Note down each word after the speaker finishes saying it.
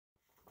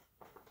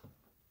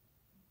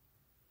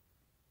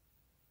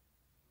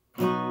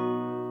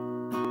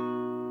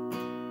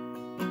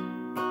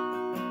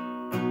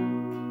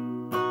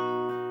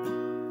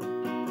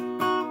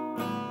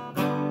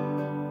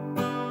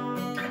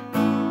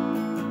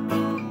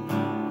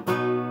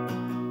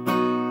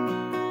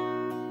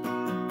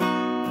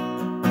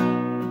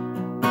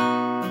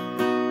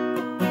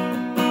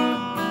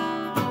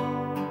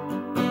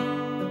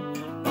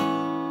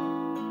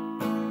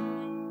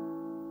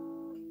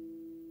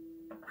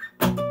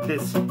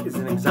This is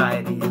an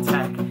anxiety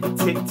attack.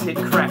 Tick, tick,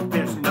 crack,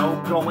 there's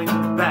no going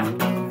back.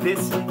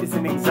 This is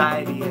an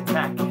anxiety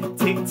attack.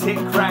 Tick, tick,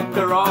 crack,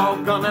 they're all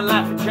gonna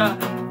laugh at ya.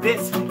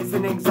 This is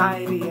an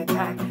anxiety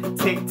attack.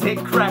 Tick, tick,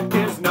 crack,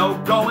 there's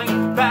no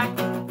going back.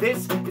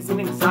 This is an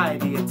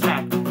anxiety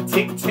attack.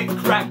 Tick, tick,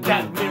 crack,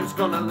 that mirror's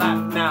gonna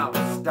laugh now.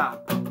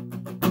 Stop.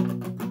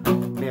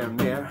 Mirror,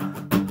 mirror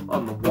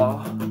on the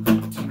wall,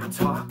 do you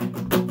talk?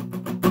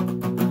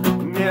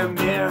 Mirror,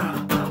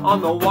 mirror on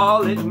the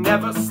wall, it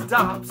never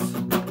stops.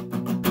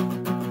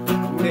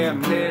 Mirror,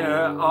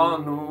 mirror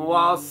on the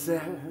wall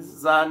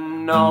says, I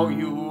know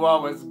you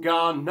always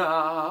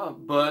gonna,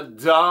 but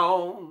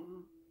don't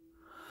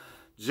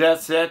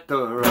just hit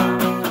the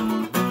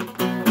road.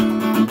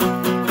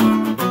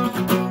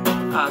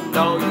 I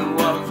know you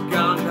always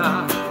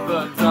gonna,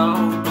 but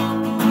don't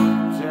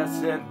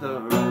just hit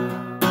the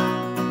road.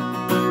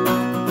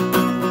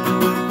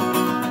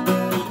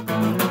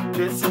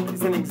 This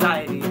is an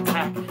anxiety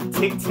attack.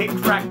 Tick, tick,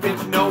 crack,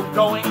 there's no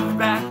going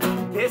back.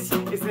 This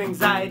is an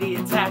anxiety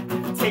attack.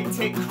 Tick,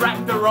 tick,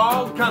 crack, they're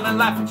all gonna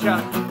laugh at ya.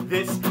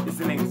 This is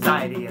an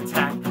anxiety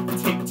attack.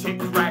 Tick, tick,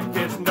 crack,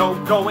 there's no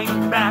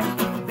going back.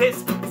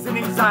 This is an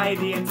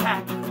anxiety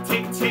attack.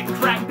 Tick, tick,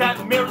 crack,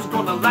 that mirror's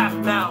gonna laugh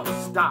now.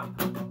 Stop.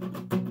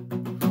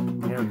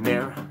 Mirror,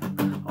 mirror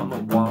on the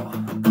wall,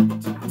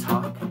 do you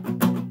talk?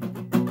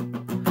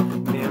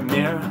 Mirror,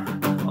 mirror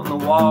on the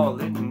wall,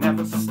 it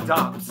never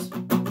stops.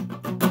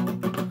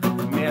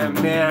 Mirror,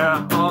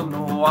 mirror on the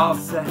wall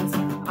says,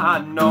 I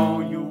know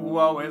you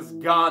always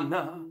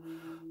gonna,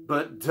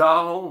 but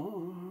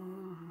don't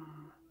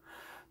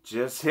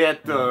just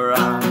hit the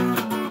road.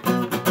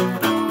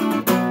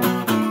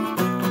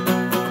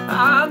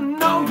 I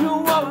know you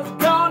always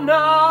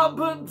gonna,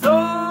 but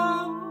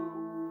don't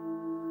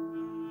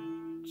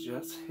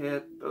just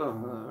hit the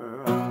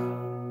road.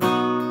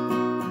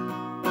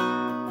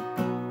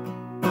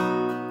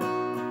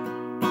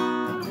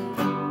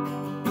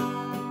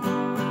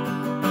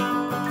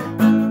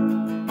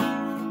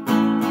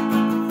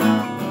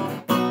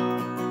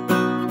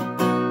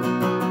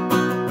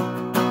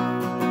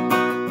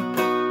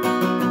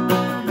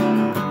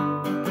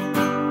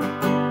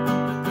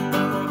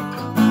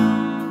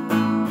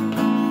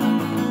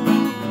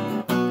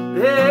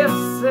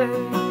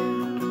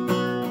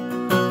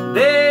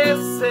 They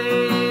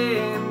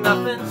say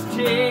nothing's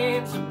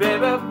changed,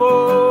 baby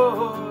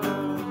boy,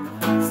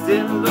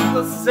 still look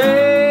the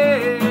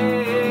same.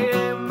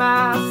 I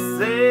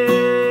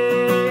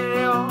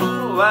say,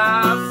 oh, I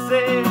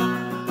say,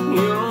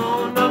 you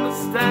don't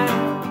understand,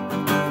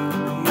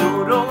 you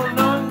don't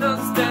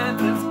understand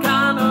this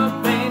kind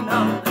of pain. No.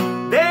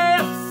 They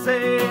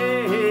say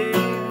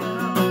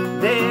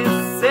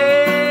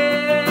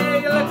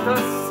you look the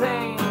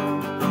same,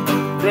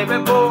 baby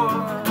boy.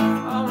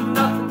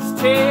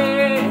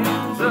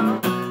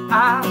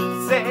 I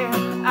say,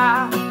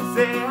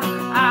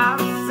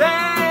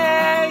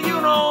 you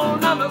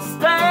don't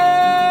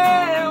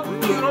understand,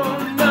 you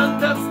don't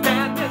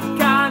understand this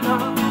kind of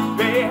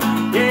pain.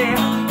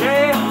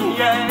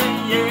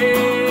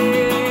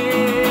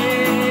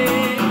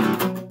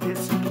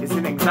 This is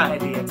an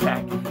anxiety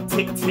attack.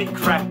 Tick, tick,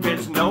 crack,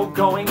 there's no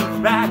going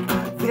back.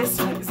 This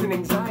is an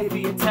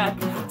anxiety attack.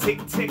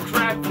 Tick, tick,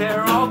 crack,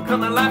 they're all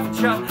gonna laugh at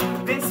ya.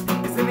 This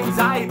is an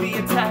anxiety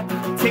attack.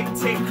 Tick,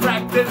 tick,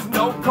 crack, there's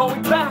no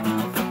going back.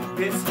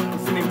 This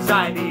is an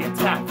anxiety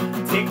attack.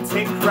 Tick,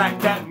 tick, crack,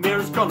 that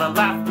mirror's gonna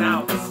laugh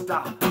now.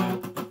 Stop.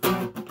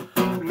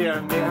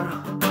 Mirror, mirror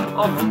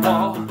on the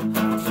wall,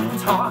 do you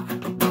talk?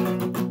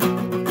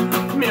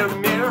 Mirror,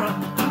 mirror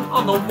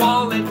on the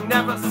wall, it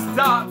never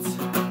stops.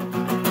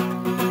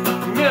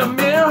 Mirror,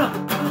 mirror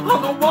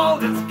on the wall,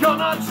 it's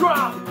gonna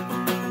drop.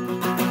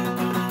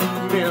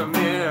 Mirror,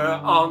 mirror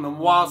on the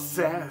wall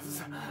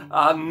says,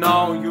 I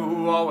know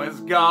you always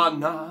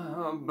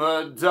gonna,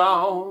 but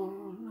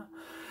don't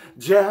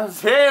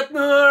just hit the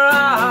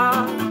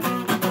road.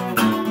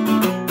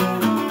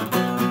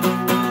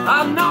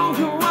 I know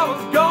you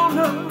always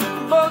gonna,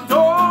 but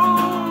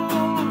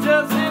don't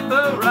just hit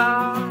the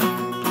road.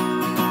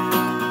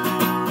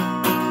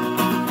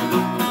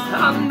 I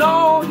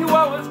know you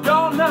always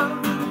gonna,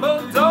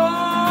 but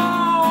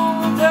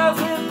don't just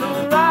hit the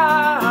road.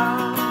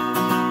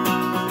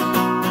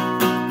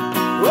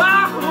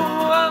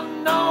 Oh, I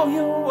know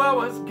you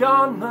always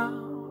gonna,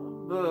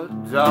 but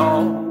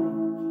don't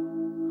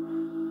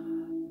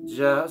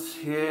just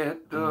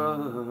hit the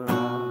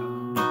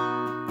road.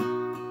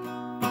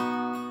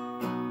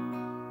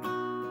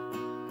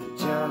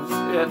 Just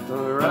hit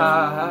the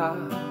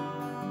road.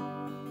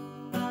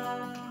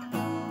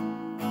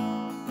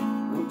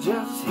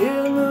 Just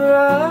hit the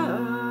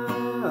road.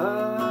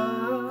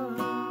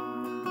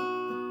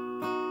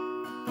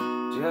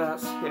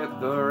 Just hit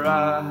the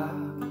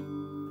road.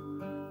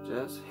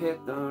 Just hit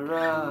the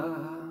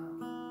road.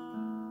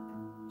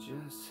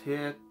 Just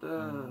hit the